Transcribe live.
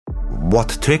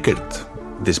what triggered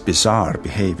this bizarre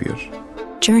behavior.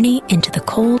 Journey into the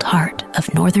cold heart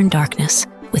of Northern Darkness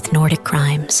with Nordic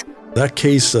Crimes. That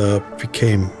case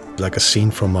became like a scene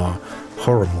from a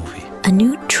horror movie. A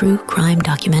new true crime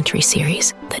documentary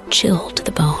series that chilled to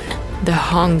the bone. The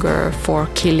hunger for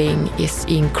killing is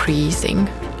increasing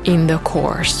in the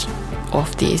course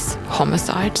of these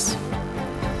homicides.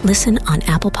 Listen on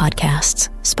Apple Podcasts,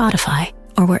 Spotify,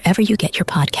 or wherever you get your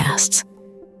podcasts.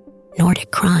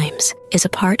 Nordic Crimes is a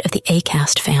part of the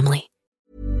Acast family.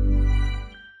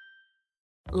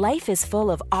 Life is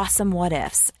full of awesome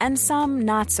what-ifs, and some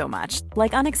not so much,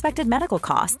 like unexpected medical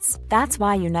costs. That's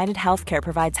why United Healthcare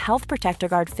provides Health Protector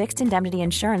Guard fixed indemnity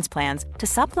insurance plans to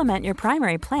supplement your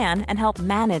primary plan and help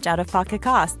manage out-of-pocket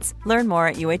costs. Learn more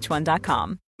at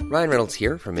uh1.com. Ryan Reynolds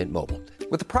here from Mint Mobile.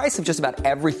 With the price of just about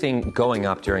everything going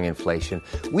up during inflation,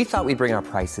 we thought we'd bring our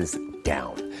prices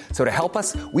down. So to help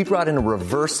us, we brought in a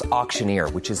reverse auctioneer,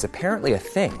 which is apparently a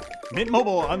thing. Mint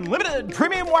Mobile Unlimited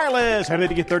Premium Wireless. How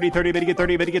to get 30, 30, bit to get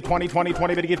 30, bit to get 20, 20,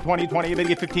 20, bit to get 20, 20, bit to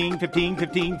get 15, 15,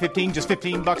 15, 15, just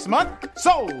 $15 a month?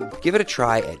 Sold! Give it a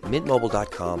try at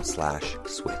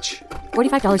mintmobile.com/switch.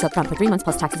 $45 up front for 3 months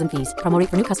plus taxes and fees. Promo rate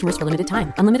for new customers for limited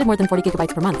time. Unlimited more than 40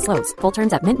 gigabytes per month. Slows full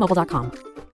terms at mintmobile.com.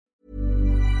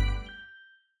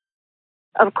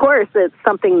 Of course, it's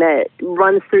something that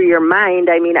runs through your mind.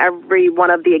 I mean, every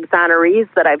one of the exonerees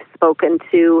that I've spoken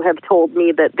to have told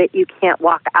me that you can't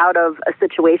walk out of a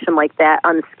situation like that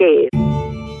unscathed.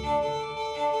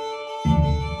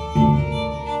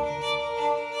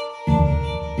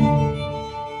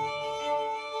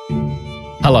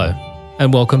 Hello,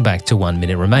 and welcome back to 1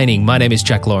 Minute Remaining. My name is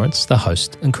Jack Lawrence, the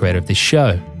host and creator of this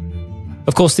show.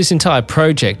 Of course, this entire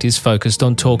project is focused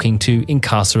on talking to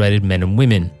incarcerated men and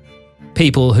women.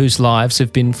 People whose lives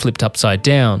have been flipped upside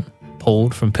down,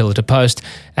 pulled from pillar to post,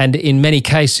 and in many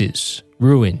cases,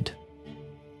 ruined.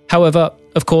 However,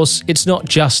 of course, it's not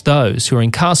just those who are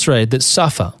incarcerated that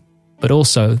suffer, but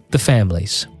also the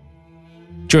families.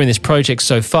 During this project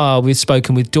so far, we've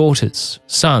spoken with daughters,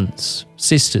 sons,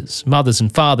 sisters, mothers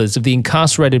and fathers of the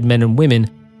incarcerated men and women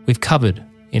we've covered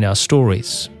in our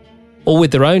stories, all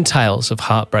with their own tales of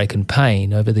heartbreak and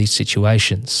pain over these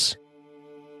situations.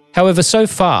 However, so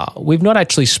far, we've not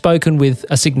actually spoken with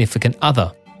a significant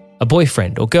other, a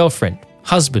boyfriend or girlfriend,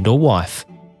 husband or wife,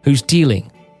 who's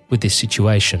dealing with this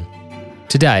situation.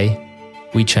 Today,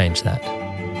 we change that.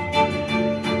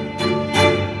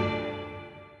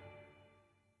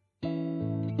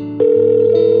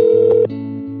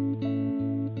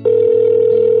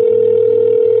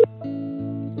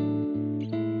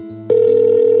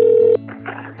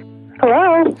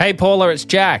 Hello? Hey Paula, it's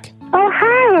Jack. Oh,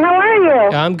 hi. How are you?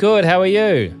 I'm good. How are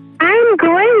you? I'm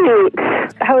great.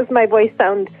 How's my voice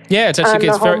sound? Yeah, it's actually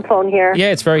on the home phone here?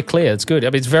 Yeah, it's very clear. It's good. I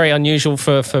mean, it's very unusual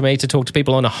for me to talk to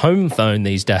people on a home phone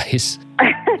these days.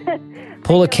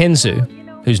 Paula Kensu,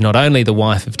 who's not only the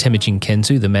wife of Temujin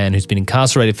Kensu, the man who's been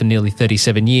incarcerated for nearly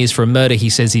 37 years for a murder he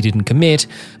says he didn't commit,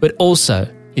 but also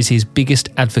is his biggest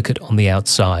advocate on the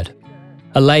outside.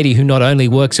 A lady who not only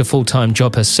works a full-time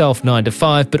job herself 9 to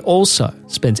 5, but also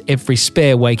spends every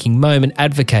spare waking moment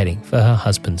advocating for her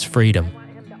husband's freedom.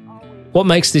 What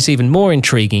makes this even more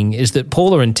intriguing is that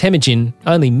Paula and Temujin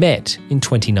only met in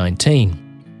 2019,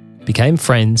 became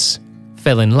friends,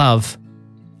 fell in love,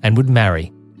 and would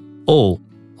marry, all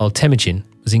while Temujin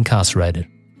was incarcerated.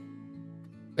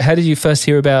 How did you first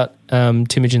hear about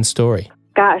Temujin's story?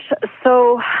 Gosh,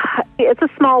 so it's a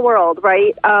small world,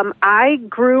 right? I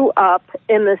grew up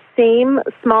in the same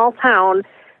small town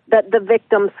that the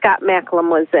victim, Scott Macklem,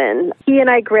 was in. He and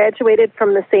I graduated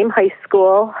from the same high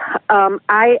school.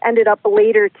 I ended up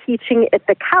later teaching at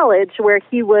the college where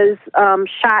he was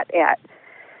shot at.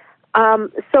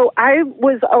 So I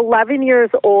was 11 years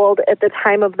old at the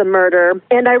time of the murder,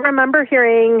 and I remember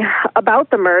hearing about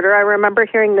the murder. I remember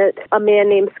hearing that a man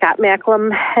named Scott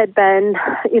Macklem had been,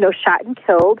 shot and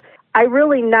killed. I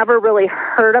really never really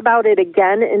heard about it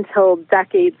again until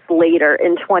decades later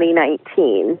in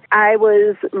 2019. I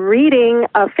was reading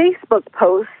a Facebook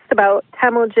post about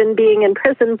Temujin being in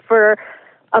prison for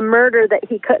a murder that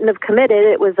he couldn't have committed.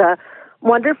 It was a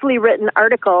wonderfully written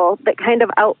article that kind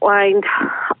of outlined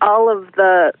all of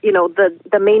the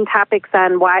main topics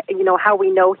on why, how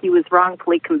we know he was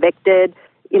wrongfully convicted.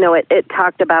 It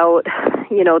talked about,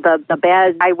 the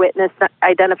bad eyewitness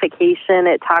identification.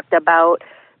 It talked about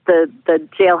the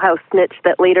jailhouse snitch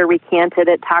that later recanted.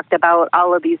 It talked about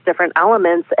all of these different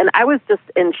elements, and I was just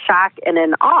in shock and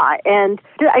in awe. And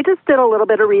I just did a little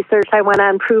bit of research. I went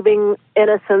on Proving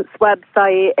Innocence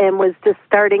website and was just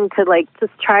starting to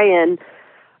just try and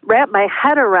wrap my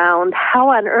head around how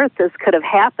on earth this could have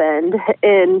happened.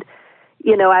 And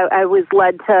I was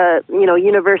led to,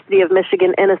 University of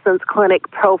Michigan Innocence Clinic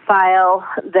profile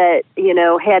that,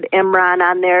 had Imran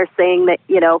on there saying that,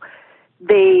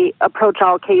 they approach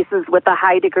all cases with a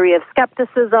high degree of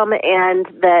skepticism and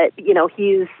that,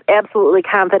 he's absolutely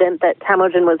confident that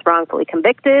Temujin was wrongfully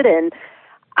convicted. And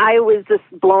I was just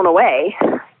blown away.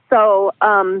 So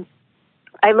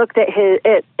I looked at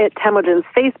at Temujin's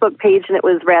Facebook page, and it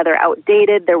was rather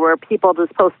outdated. There were people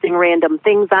just posting random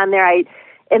things on there.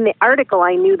 In the article,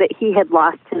 I knew that he had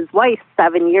lost his wife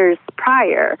 7 years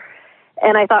prior.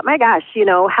 And I thought, my gosh,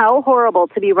 how horrible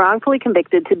to be wrongfully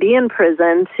convicted, to be in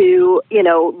prison, to,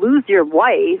 lose your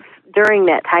wife during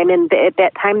that time. And at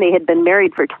that time, they had been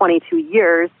married for 22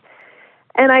 years.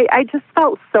 And I just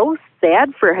felt so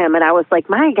sad for him. And I was like,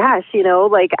 my gosh,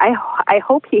 I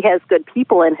hope he has good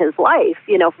people in his life,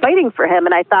 fighting for him.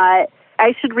 And I thought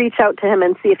I should reach out to him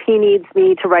and see if he needs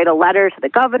me to write a letter to the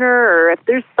governor, or if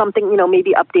there's something,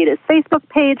 maybe update his Facebook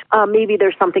page. Maybe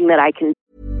there's something that I can.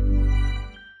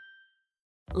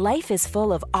 Life is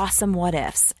full of awesome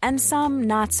what-ifs, and some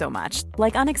not so much,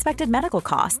 like unexpected medical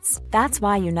costs. That's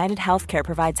why United Healthcare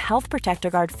provides Health Protector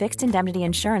Guard fixed indemnity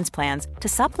insurance plans to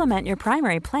supplement your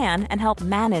primary plan and help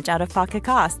manage out-of-pocket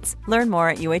costs. Learn more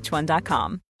at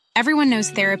uh1.com. Everyone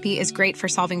knows therapy is great for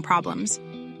solving problems,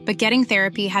 but getting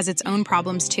therapy has its own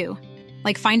problems too,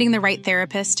 like finding the right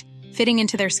therapist, fitting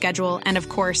into their schedule, and of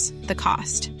course, the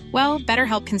cost. Well,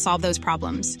 BetterHelp can solve those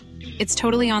problems. It's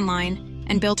totally online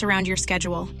and built around your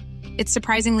schedule. It's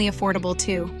surprisingly affordable,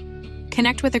 too.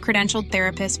 Connect with a credentialed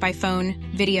therapist by phone,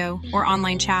 video, or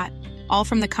online chat, all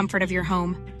from the comfort of your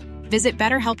home. Visit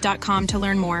BetterHelp.com to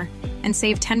learn more and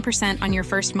save 10% on your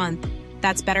first month.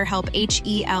 That's BetterHelp,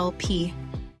 H-E-L-P.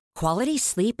 Quality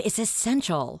sleep is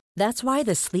essential. That's why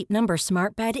the Sleep Number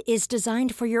Smart Bed is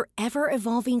designed for your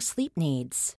ever-evolving sleep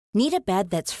needs. Need a bed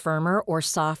that's firmer or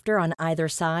softer on either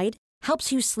side?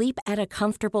 Helps you sleep at a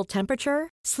comfortable temperature?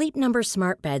 Sleep Number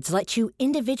Smart Beds let you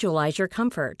individualize your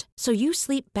comfort, so you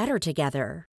sleep better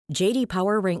together. J.D.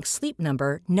 Power ranks Sleep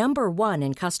Number number 1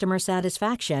 in customer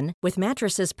satisfaction with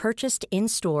mattresses purchased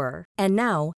in-store. And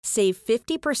now, save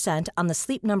 50% on the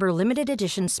Sleep Number Limited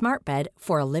Edition Smart Bed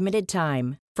for a limited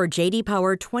time. For J.D.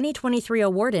 Power 2023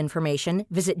 award information,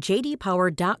 visit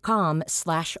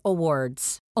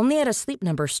jdpower.com/awards. Only at a Sleep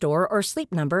Number store or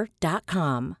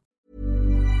sleepnumber.com.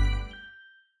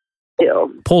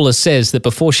 Paula says that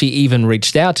before she even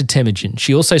reached out to Temujin,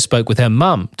 she also spoke with her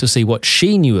mum to see what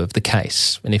she knew of the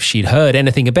case and if she'd heard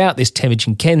anything about this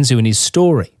Temujin Kensu and his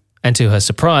story. And to her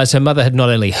surprise, her mother had not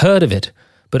only heard of it,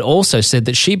 but also said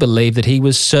that she believed that he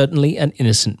was certainly an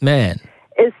innocent man.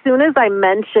 As soon as I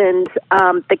mentioned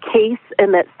the case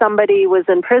and that somebody was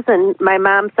in prison, my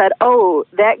mom said, oh,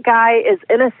 that guy is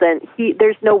innocent.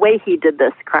 There's no way he did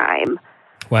this crime.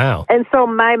 Wow. And so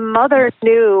my mother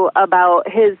knew about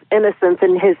his innocence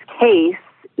in his case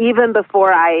even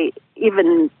before I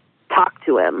even talked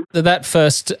to him. That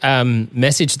first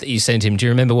message that you sent him, do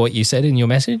you remember what you said in your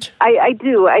message? I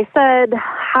do. I said,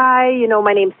 hi,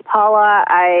 my name's Paula.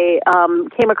 I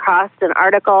came across an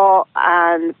article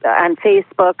on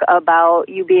Facebook about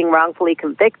you being wrongfully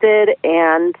convicted,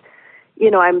 and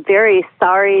I'm very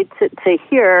sorry to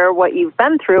hear what you've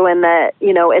been through, and that,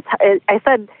 I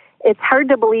said, it's hard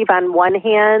to believe on one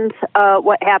hand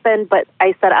what happened, but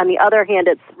I said on the other hand,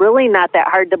 it's really not that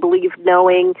hard to believe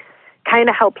knowing kind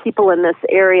of how people in this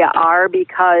area are,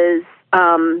 because,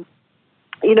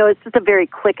 it's just a very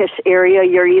cliquish area.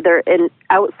 You're either an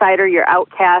outsider, you're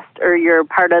outcast, or you're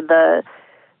part of the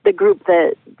group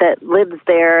that lives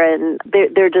there, and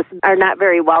they're just are not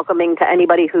very welcoming to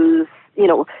anybody who's,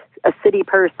 a city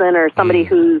person or somebody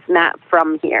who's not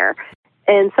from here.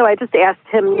 And so I just asked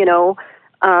him, do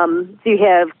you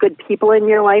have good people in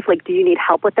your life? Like, do you need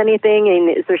help with anything?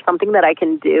 And is there something that I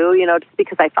can do? Just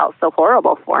because I felt so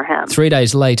horrible for him. 3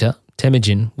 days later,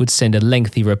 Temujin would send a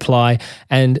lengthy reply,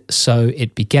 and so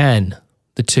it began.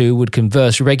 The two would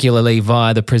converse regularly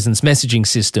via the prison's messaging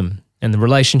system, and the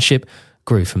relationship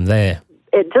grew from there.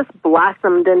 It just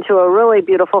blossomed into a really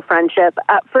beautiful friendship.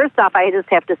 First off, I just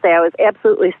have to say I was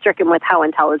absolutely stricken with how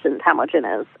intelligent Temujin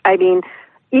is. I mean,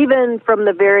 even from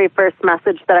the very first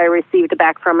message that I received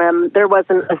back from him, there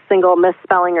wasn't a single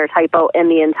misspelling or typo in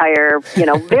the entire,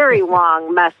 very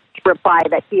long message reply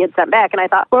that he had sent back. And I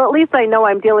thought, well, at least I know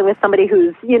I'm dealing with somebody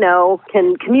who's,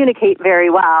 can communicate very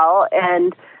well.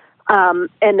 And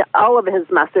all of his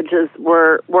messages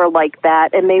were like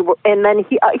that. And then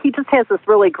he just has this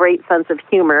really great sense of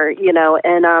humor,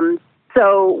 and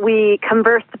so we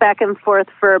conversed back and forth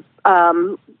for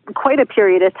quite a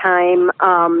period of time,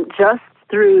 just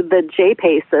through the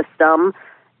JPay system.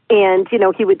 And,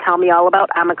 he would tell me all about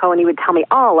Amico, and he would tell me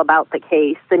all about the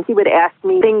case. And he would ask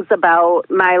me things about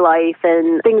my life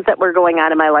and things that were going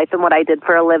on in my life and what I did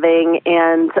for a living.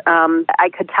 And I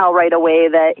could tell right away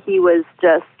that he was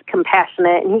just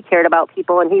compassionate and he cared about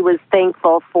people and he was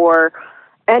thankful for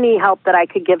any help that I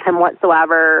could give him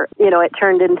whatsoever. It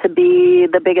turned into be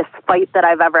the biggest fight that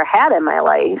I've ever had in my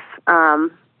life.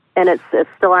 And it's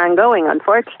still ongoing,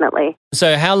 unfortunately.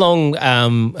 So how long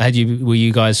were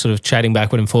you guys sort of chatting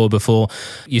backward and forward before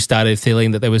you started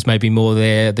feeling that there was maybe more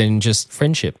there than just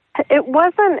friendship? It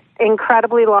wasn't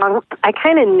incredibly long. I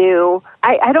kind of knew.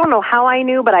 I don't know how I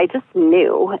knew, but I just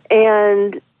knew.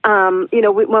 And,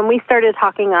 when we started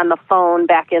talking on the phone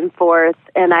back and forth,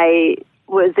 and I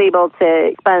was able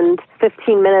to spend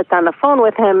 15 minutes on the phone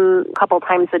with him a couple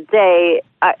times a day,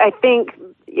 I think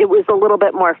it was a little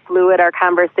bit more fluid, our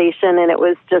conversation, and it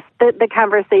was just the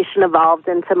conversation evolved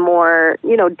into more,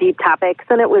 deep topics,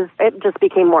 and it just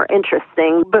became more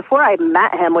interesting. Before I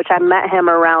met him, which I met him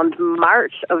around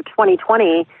March of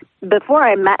 2020, before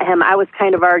I met him, I was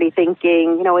kind of already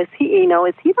thinking, is he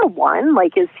the one?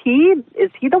 Like, is he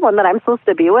the one that I'm supposed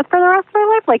to be with for the rest of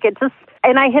my life?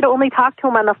 And I had only talked to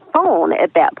him on the phone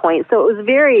at that point, so it was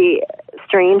very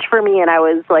strange for me, and I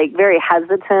was like very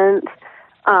hesitant.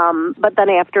 But then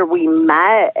after we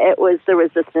met, there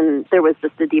was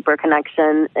just a deeper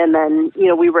connection, and then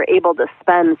we were able to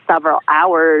spend several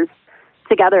hours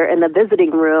together in the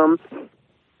visiting room,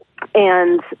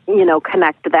 and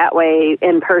connect that way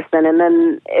in person, and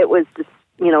then it was just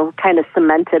kind of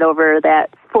cemented over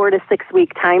that 4 to 6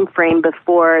 week time frame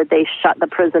before they shut the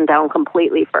prison down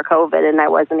completely for COVID, and I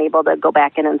wasn't able to go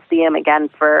back in and see him again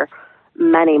for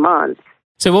many months.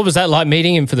 So what was that like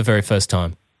meeting him for the very first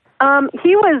time?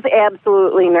 He was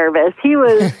absolutely nervous. He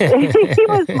was he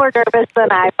was more nervous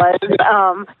than I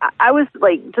was. I was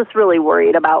just really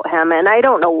worried about him, and I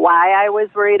don't know why I was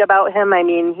worried about him. I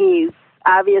mean, he's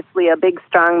obviously a big,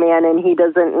 strong man, and he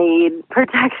doesn't need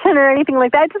protection or anything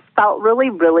like that. I just felt really,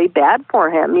 really bad for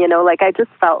him. I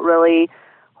just felt really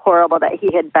horrible that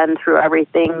he had been through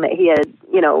everything, that he had,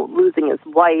 losing his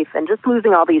wife and just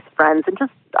losing all these friends and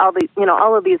just all these,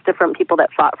 all of these different people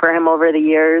that fought for him over the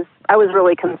years. I was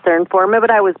really concerned for him,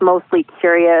 but I was mostly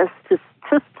curious just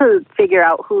to figure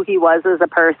out who he was as a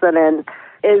person, and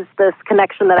is this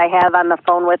connection that I have on the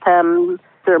phone with him,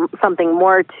 is there something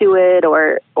more to it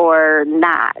or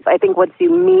not? I think once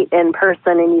you meet in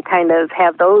person and you kind of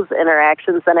have those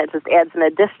interactions, then it just adds an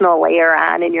additional layer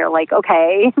on, and you're like,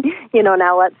 okay,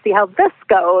 now let's see how this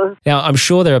goes. Now, I'm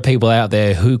sure there are people out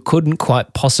there who couldn't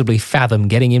quite possibly fathom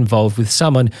getting involved with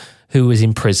someone who was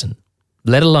in prison,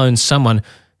 let alone someone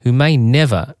who may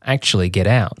never actually get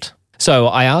out. So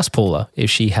I asked Paula if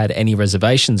she had any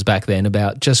reservations back then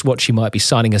about just what she might be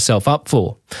signing herself up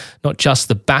for, not just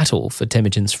the battle for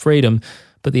Temujin's freedom,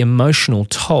 but the emotional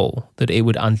toll that it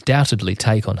would undoubtedly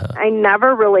take on her. I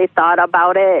never really thought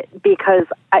about it because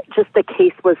the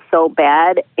case was so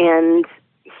bad, and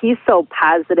he's so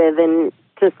positive, and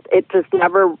it just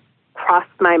never crossed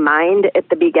my mind at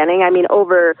the beginning. I mean,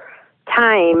 over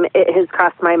time, it has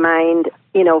crossed my mind,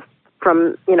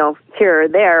 from, here or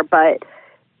there, but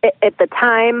at the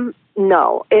time,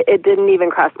 no, it didn't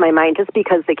even cross my mind, just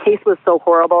because the case was so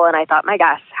horrible, and I thought, my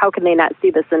gosh, how can they not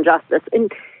see this injustice?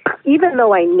 And even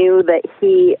though I knew that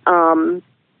he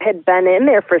had been in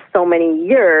there for so many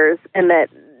years and that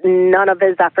none of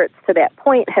his efforts to that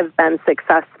point have been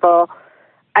successful,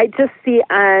 I just see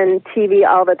on TV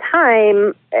all the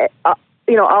time,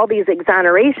 all these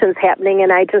exonerations happening,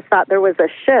 and I just thought there was a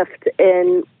shift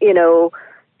in,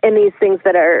 in these things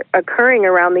that are occurring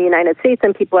around the United States,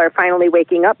 and people are finally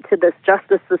waking up to this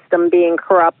justice system being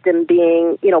corrupt and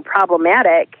being,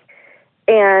 problematic.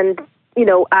 And,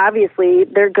 obviously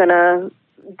they're gonna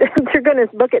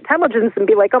look at Temujin and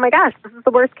be like, oh my gosh, this is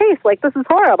the worst case. Like, this is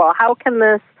horrible. How can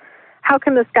this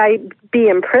guy be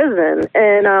in prison?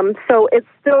 And so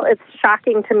it's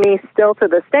shocking to me still to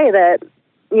this day that,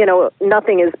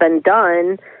 nothing has been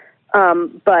done.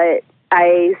 But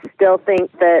I still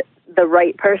think that the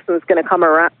right person is going to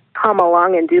come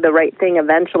along and do the right thing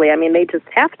eventually. I mean, they just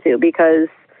have to, because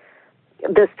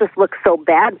this just looks so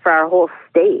bad for our whole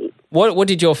state. What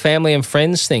did your family and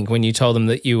friends think when you told them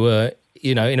that you were,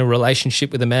 in a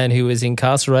relationship with a man who was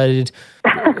incarcerated,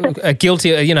 guilty,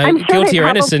 guilty or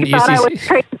innocent?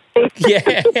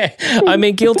 Yeah, I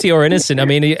mean, guilty or innocent. I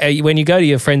mean, when you go to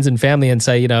your friends and family and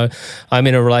say, I'm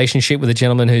in a relationship with a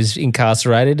gentleman who's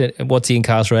incarcerated, what's he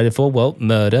incarcerated for? Well,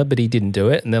 murder, but he didn't do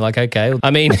it. And they're like, okay. I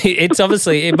mean,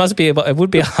 it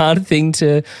would be a hard thing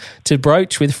to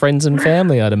broach with friends and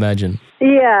family, I'd imagine.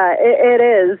 Yeah, it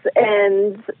is.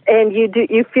 And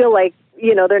you feel like,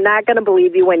 they're not going to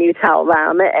believe you when you tell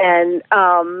them. And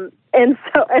I'm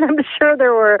sure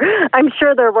there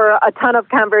were a ton of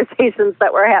conversations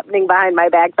that were happening behind my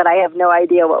back that I have no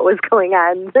idea what was going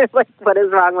on. Like, what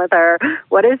is wrong with her?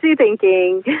 What is she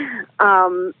thinking?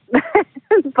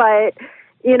 But,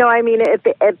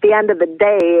 at the end of the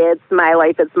day, it's my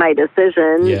life, it's my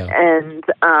decision. Yeah. And,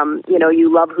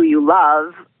 you love who you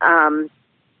love, and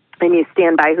you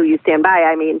stand by who you stand by.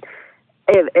 I mean,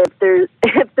 if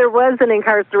there was an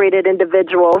incarcerated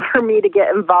individual for me to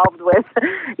get involved with,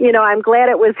 I'm glad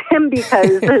it was him,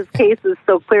 because his case is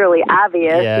so clearly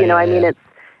obvious.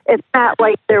 It's not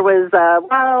like there was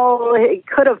he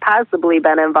could have possibly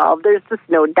been involved. There's just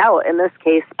no doubt in this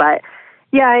case. But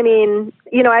yeah,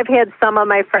 I've had some of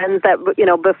my friends that,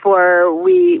 before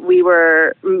we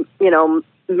were,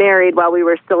 married, while we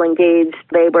were still engaged,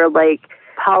 they were like,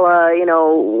 Paula,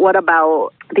 what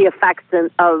about the effects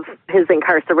of his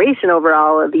incarceration over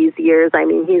all of these years? I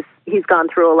mean, he's gone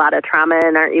through a lot of trauma,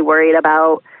 and aren't you worried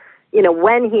about,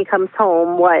 when he comes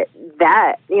home, what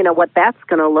that's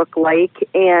going to look like?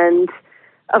 And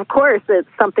of course, it's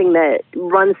something that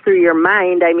runs through your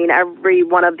mind. I mean, every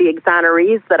one of the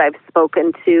exonerees that I've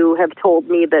spoken to have told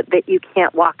me that you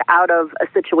can't walk out of a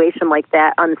situation like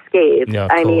that unscathed. Yeah,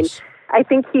 I mean, I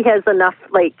think he has enough,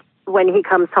 like, when he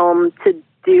comes home to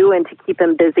do and to keep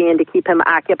him busy and to keep him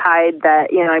occupied, that,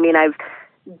 I've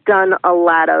done a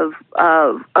lot of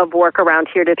work around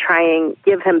here to try and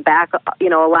give him back, a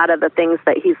lot of the things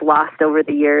that he's lost over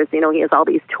the years. He has all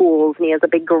these tools, and he has a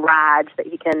big garage that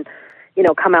he can,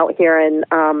 come out here and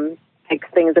fix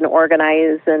things and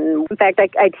organize. And in fact,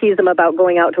 I tease him about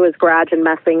going out to his garage and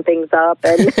messing things up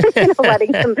and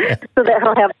letting him, so that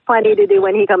he'll have plenty to do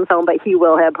when he comes home, but he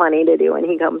will have plenty to do when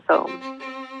he comes home.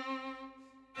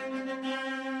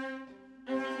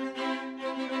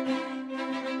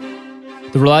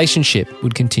 The relationship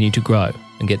would continue to grow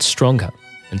and get stronger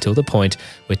until the point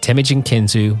where Temujin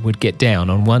Kensu would get down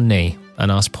on one knee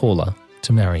and ask Paula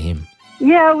to marry him.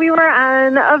 Yeah, we were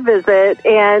on a visit,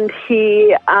 and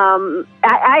he,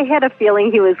 I had a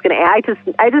feeling he was going to,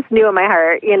 I just knew in my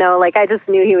heart, I just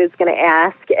knew he was going to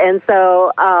ask. And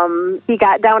so he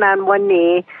got down on one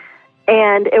knee,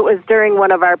 and it was during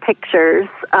one of our pictures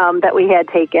that we had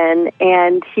taken,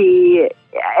 and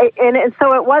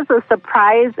so it was a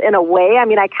surprise in a way. I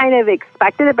mean, I kind of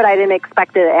expected it, but I didn't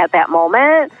expect it at that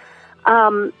moment.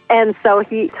 And so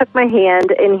he took my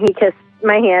hand, and he kissed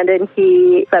my hand, and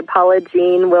he said, "Paula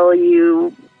Jean, will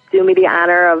you do me the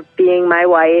honor of being my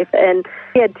wife?" And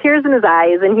he had tears in his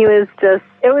eyes, and it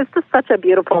was just such a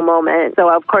beautiful moment. So,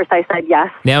 of course, I said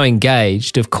yes. Now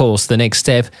engaged, of course, the next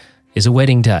step is a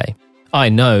wedding day. I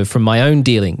know from my own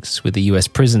dealings with the US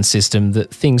prison system that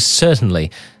things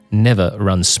certainly never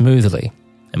run smoothly.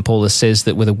 And Paula says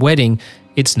that with a wedding,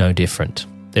 it's no different.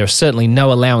 There are certainly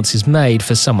no allowances made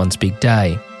for someone's big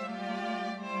day.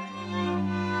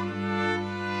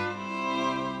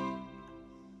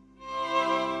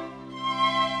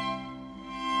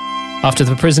 After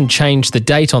the prison changed the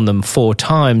date on them 4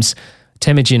 times,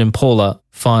 Temujin and Paula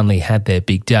finally had their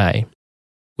big day.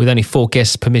 With only 4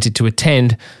 guests permitted to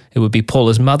attend, it would be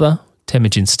Paula's mother,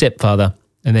 Temujin's stepfather,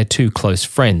 and their 2 close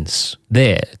friends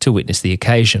there to witness the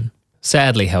occasion.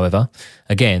 Sadly, however,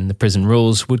 again, the prison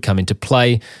rules would come into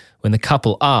play when the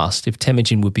couple asked if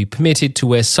Temujin would be permitted to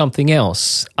wear something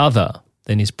else other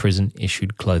than his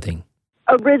prison-issued clothing.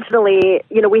 Originally,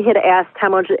 we had asked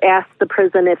the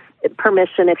prison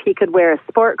permission if he could wear a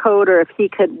sport coat, or if he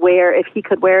could wear a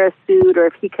suit, or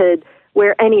if he could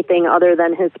wear anything other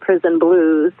than his prison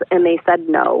blues, and they said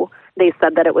no. They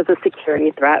said that it was a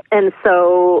security threat. And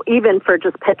so even for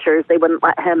just pictures, they wouldn't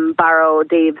let him borrow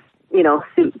Dave's,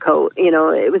 suit coat.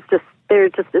 It was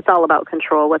it's all about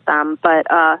control with them. But,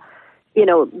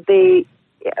 they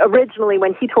originally,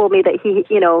 when he told me that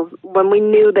when we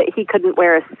knew that he couldn't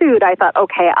wear a suit, I thought,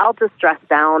 okay, I'll just dress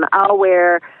down. I'll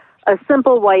wear a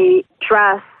simple white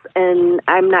dress, and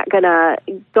I'm not going to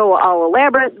go all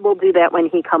elaborate. We'll do that when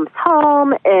he comes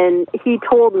home. And he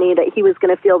told me that he was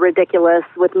going to feel ridiculous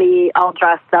with me all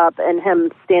dressed up and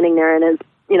him standing there in his,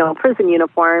 prison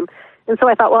uniform. And so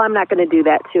I thought, well, I'm not going to do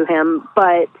that to him.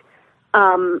 But,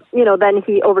 then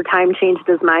he over time changed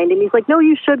his mind, and he's like, no,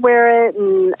 you should wear it.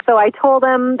 And so I told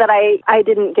him that I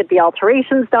didn't get the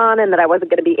alterations done and that I wasn't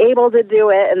going to be able to do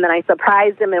it. And then I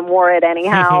surprised him and wore it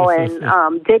anyhow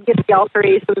and did get the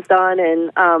alterations done.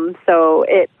 And so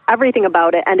everything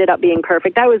about it ended up being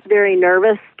perfect. I was very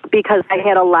nervous because I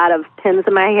had a lot of pins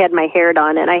in my hair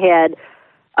done, and I had,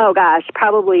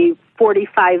 probably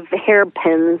 45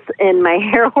 hairpins in my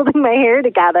hair holding my hair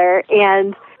together.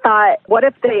 And thought, what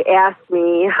if they asked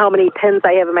me how many pins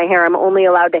I have in my hair? I'm only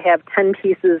allowed to have 10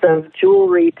 pieces of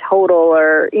jewelry total,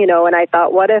 or, and I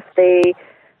thought, what if they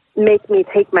make me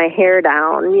take my hair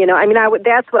down?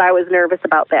 That's what I was nervous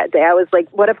about that day. I was like,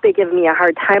 what if they give me a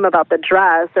hard time about the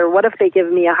dress, or what if they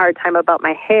give me a hard time about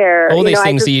my hair? All these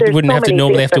things that you wouldn't have to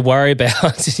normally have to worry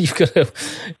about. You've got to...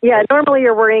 Yeah, normally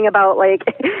you're worrying about, like,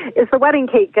 is the wedding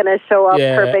cake going to show up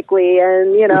perfectly?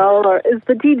 And, or is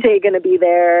the DJ going to be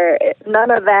there?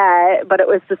 None of that, but it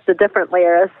was just a different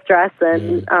layer of stress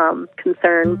and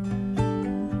concern.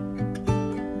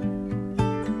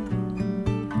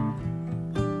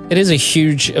 It is a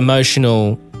huge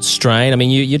emotional strain. I mean,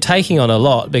 you're taking on a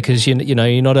lot because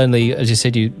you're not only, as you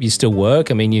said, you still work.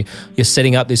 I mean, you're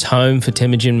setting up this home for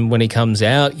Temujin when he comes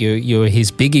out. You're his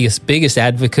biggest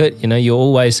advocate. You're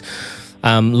always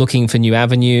looking for new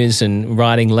avenues and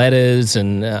writing letters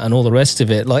and all the rest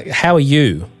of it. Like, how are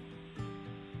you?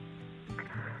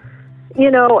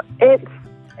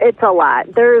 It's a lot.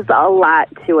 There's a lot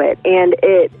to it, and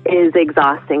it is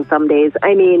exhausting some days.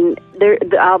 I mean,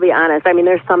 I'll be honest. I mean,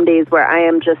 there's some days where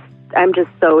I'm just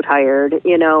so tired,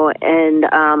 and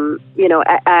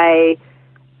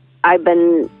I've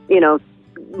been,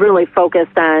 really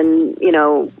focused on,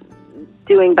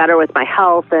 doing better with my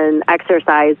health and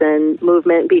exercise and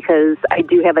movement, because I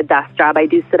do have a desk job. I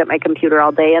do sit at my computer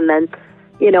all day, and then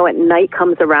at night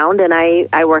comes around and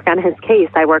I work on his case.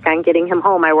 I work on getting him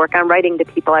home. I work on writing to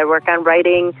people. I work on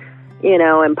writing,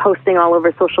 and posting all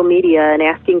over social media and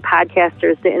asking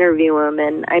podcasters to interview him.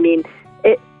 And I mean,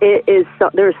 it is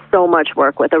there's so much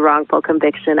work with a wrongful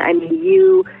conviction. I mean,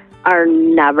 you are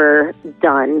never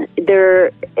done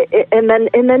there. And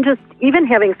then just even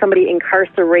having somebody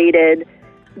incarcerated,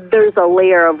 there's a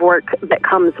layer of work that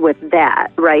comes with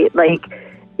that, right? Like,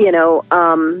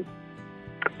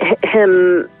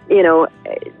 him,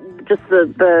 just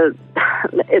the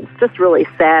it's just really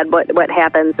sad what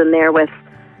happens in there with,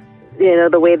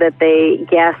 the way that they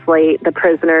gaslight the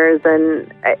prisoners,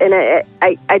 and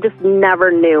I just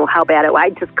never knew how bad it was. I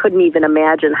just couldn't even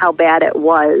imagine how bad it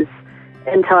was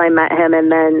until I met him,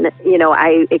 and then,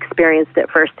 I experienced it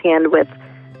firsthand with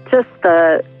just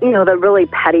the really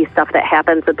petty stuff that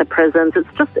happens at the prisons. It's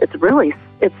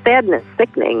sad and it's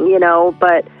sickening,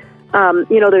 but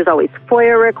there's always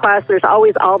FOIA requests. There's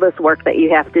always all this work that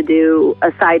you have to do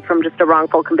aside from just a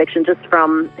wrongful conviction, just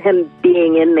from him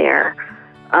being in there,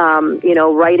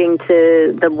 writing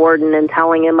to the warden and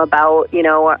telling him about,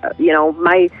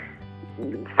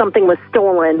 something was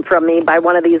stolen from me by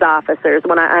one of these officers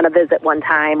when I on a visit one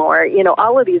time, or,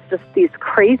 all of these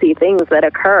crazy things that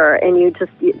occur, and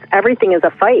everything is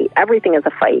a fight. Everything is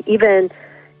a fight. Even,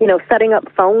 setting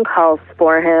up phone calls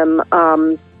for him,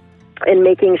 and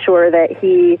making sure that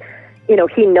he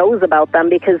knows about them,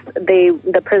 because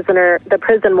the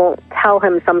prison won't tell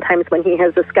him sometimes when he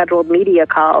has a scheduled media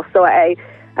call. So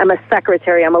I'm a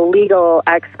secretary, I'm a legal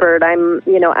expert, I'm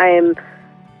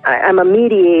a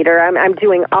mediator, I'm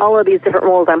doing all of these different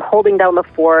roles. I'm holding down the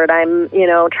fort, I'm,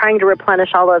 trying to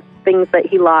replenish all the things that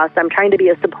he lost. I'm trying to be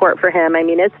a support for him. I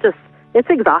mean, it's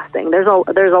exhausting. There's a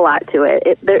lot to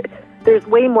it. There's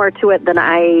way more to it than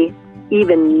I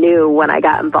even knew when I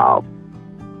got involved.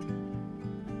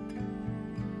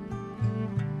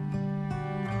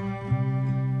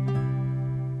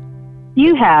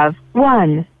 You have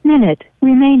 1 minute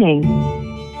remaining.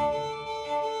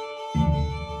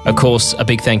 Of course, a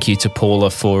big thank you to Paula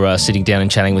for sitting down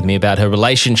and chatting with me about her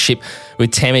relationship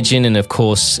with Temujin and, of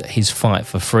course, his fight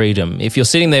for freedom. If you're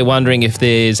sitting there wondering if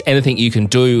there's anything you can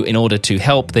do in order to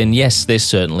help, then yes, there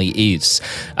certainly is.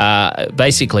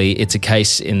 Basically, it's a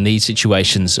case in these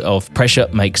situations of pressure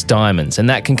makes diamonds, and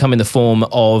that can come in the form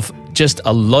of just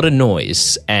a lot of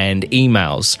noise and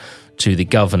emails to the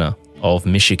governor of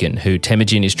Michigan, who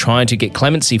Temujin is trying to get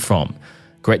clemency from.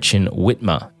 Gretchen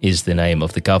Whitmer is the name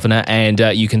of the governor, and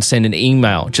you can send an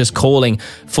email just calling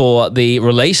for the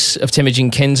release of Temujin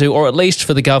Kensu, or at least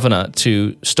for the governor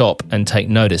to stop and take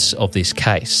notice of this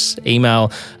case.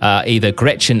 Email either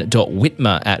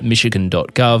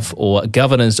gretchen.whitmer@michigan.gov or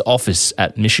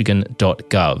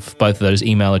governorsoffice@michigan.gov. Both of those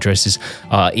email addresses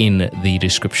are in the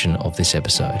description of this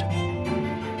episode.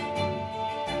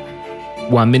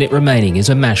 1 Minute Remaining is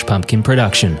a Mash Pumpkin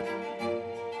production.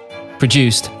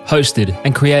 Produced, hosted,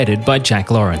 and created by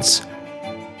Jack Lawrence.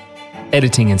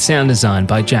 Editing and sound design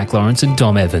by Jack Lawrence and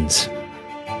Dom Evans.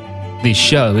 This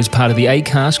show is part of the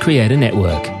Acast Creator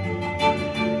Network.